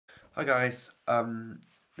Hi guys,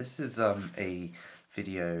 this is a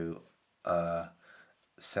video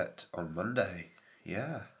set on Monday.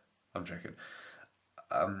 Yeah, I'm joking.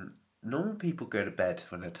 Normal people go to bed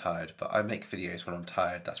when they're tired, but I make videos when I'm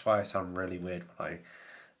tired. That's why I sound really weird when I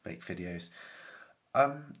make videos.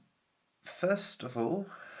 First of all,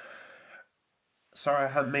 sorry I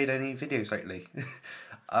haven't made any videos lately.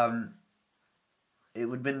 It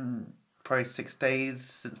would have been probably 6 days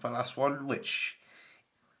since my last one, which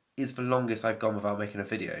is the longest I've gone without making a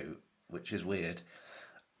video, which is weird.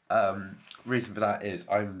 Reason for that is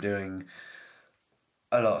I'm doing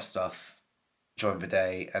a lot of stuff during the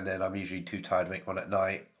day, and then I'm usually too tired to make one at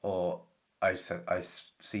night, or I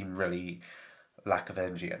seem really lack of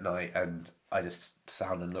energy at night, and I just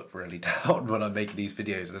sound and look really down when I'm making these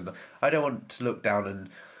videos. And I don't want to look down and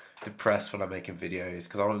depressed when I'm making videos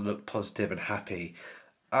because I want to look positive and happy.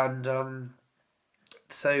 And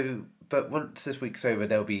but once this week's over,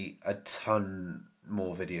 there'll be a ton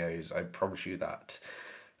more videos. I promise you that.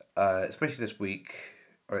 Especially this week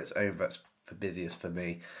on its own, that's the busiest for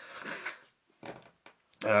me.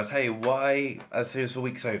 And I'll tell you why as soon as the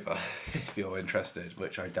week's over, if you're interested,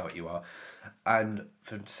 which I doubt you are. And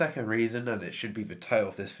for the second reason, and it should be the title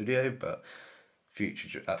of this video, but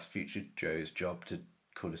that's Future Joe's job to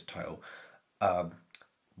call this title.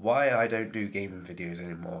 Why I don't do gaming videos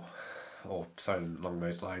anymore, or something along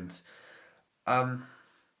those lines.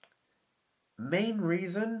 Main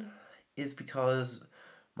reason is because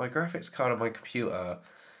my graphics card on my computer,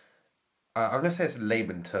 I'm going to say it's in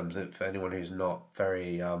layman terms for anyone who's not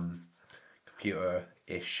very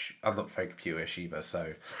computer-ish. I'm not very computer-ish either,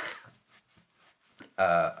 so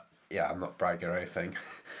yeah, I'm not bragging or anything.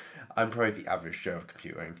 I'm probably the average Joe of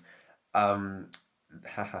computing.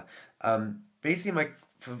 Basically,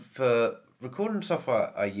 for recording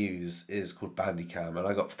software I use is called Bandicam, and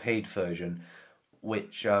I got the paid version,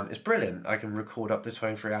 which is brilliant. I can record up to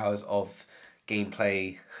 23 hours of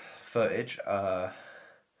gameplay footage. I've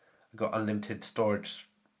got unlimited storage,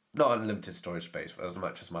 not unlimited storage space, but as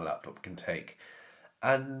much as my laptop can take.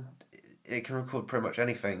 And it can record pretty much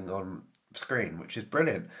anything on screen, which is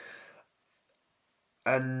brilliant.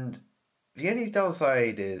 And the only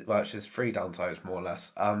downside is, well, actually there's 3 downsides more or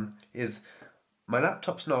less, is my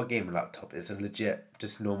laptop's not a gaming laptop. It's a legit,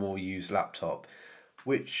 just normal used laptop,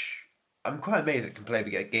 which I'm quite amazed it can play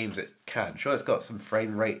the games it can. Sure, it's got some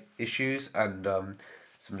frame rate issues and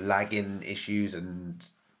some lagging issues, and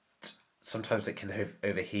sometimes it can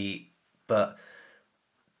overheat, but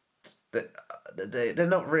they're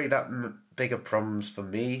not really that big of problems for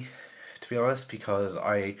me, to be honest, because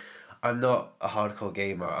I'm not a hardcore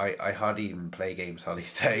gamer. I hardly even play games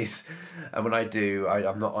these days, and when I do,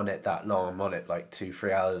 I'm not on it that long. I'm on it like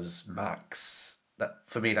 2-3 hours max. That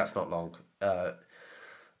for me, that's not long.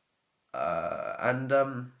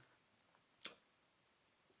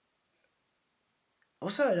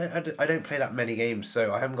 Also, I don't play that many games,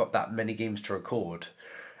 so I haven't got that many games to record.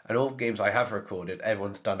 And all games I have recorded,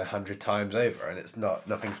 everyone's done 100 times over, and it's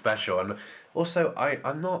nothing special. And also,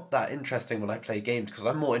 I'm not that interesting when I play games, because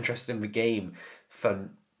I'm more interested in the game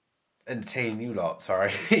than entertaining you lot.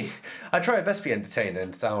 Sorry, I try my best to be entertaining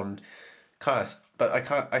and sound kind of,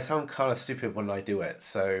 but I sound kind of stupid when I do it.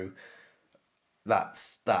 So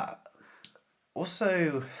that's that.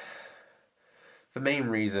 Also, the main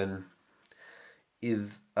reason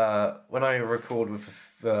is when I record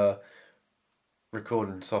with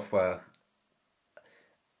recording software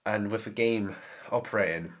and with a game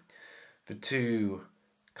operating, the two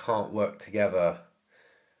can't work together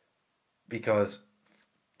because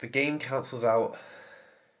the game cancels out,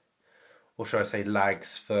 or should I say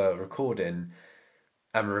lags for recording,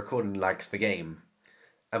 and the recording lags the game,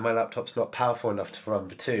 and my laptop's not powerful enough to run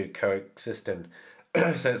the two coexisting.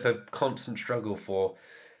 So it's a constant struggle for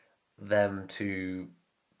them to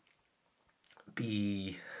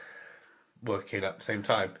be working at the same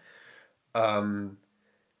time. And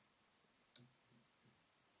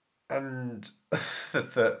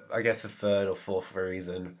I guess the third or fourth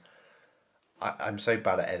reason, I'm so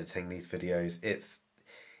bad at editing these videos.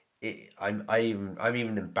 I'm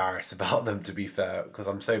even embarrassed about them, to be fair, because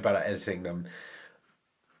I'm so bad at editing them.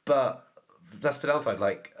 But that's the downside.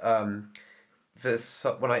 Like when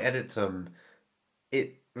I edit them,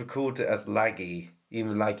 it records it as laggy,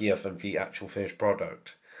 even laggier than the actual finished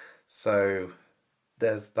product. So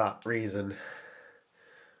there's that reason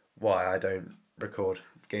why I don't record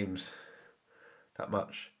games that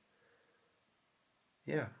much.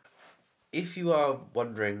 Yeah. If you are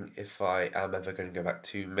wondering if I am ever going to go back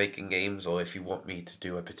to making games, or if you want me to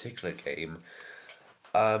do a particular game,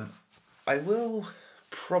 I will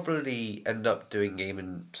probably end up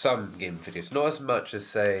doing some gaming videos, not as much as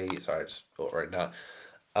say. Sorry, I just thought right now.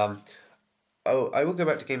 Um, oh, I will go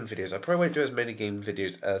back to gaming videos. I probably won't do as many gaming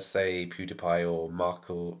videos as say PewDiePie or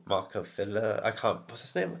Marco Filler. I can't. What's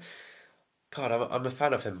his name? God, I'm a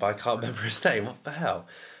fan of him, but I can't remember his name. What the hell?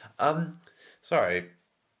 Um, Sorry,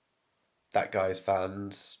 that guy's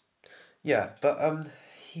fans. Yeah, but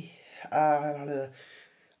he, uh,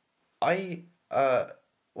 I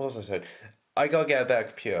what was I saying? I gotta get a better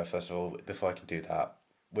computer first of all before I can do that,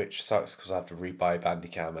 which sucks because I have to rebuy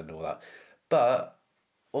Bandicam and all that. But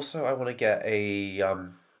also, I want to get a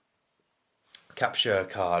capture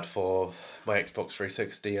card for my Xbox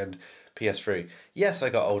 360 and PS3. Yes, I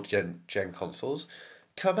got old gen consoles.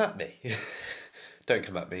 Come at me. Don't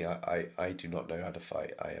come at me. I do not know how to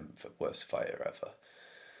fight. I am the worst fighter ever.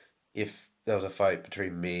 If there was a fight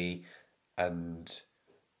between me and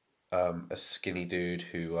a skinny dude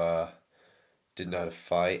who didn't know how to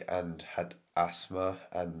fight and had asthma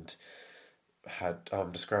and had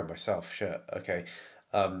I'm describing myself. Shit. Okay.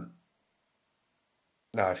 Now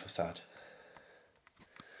I feel sad.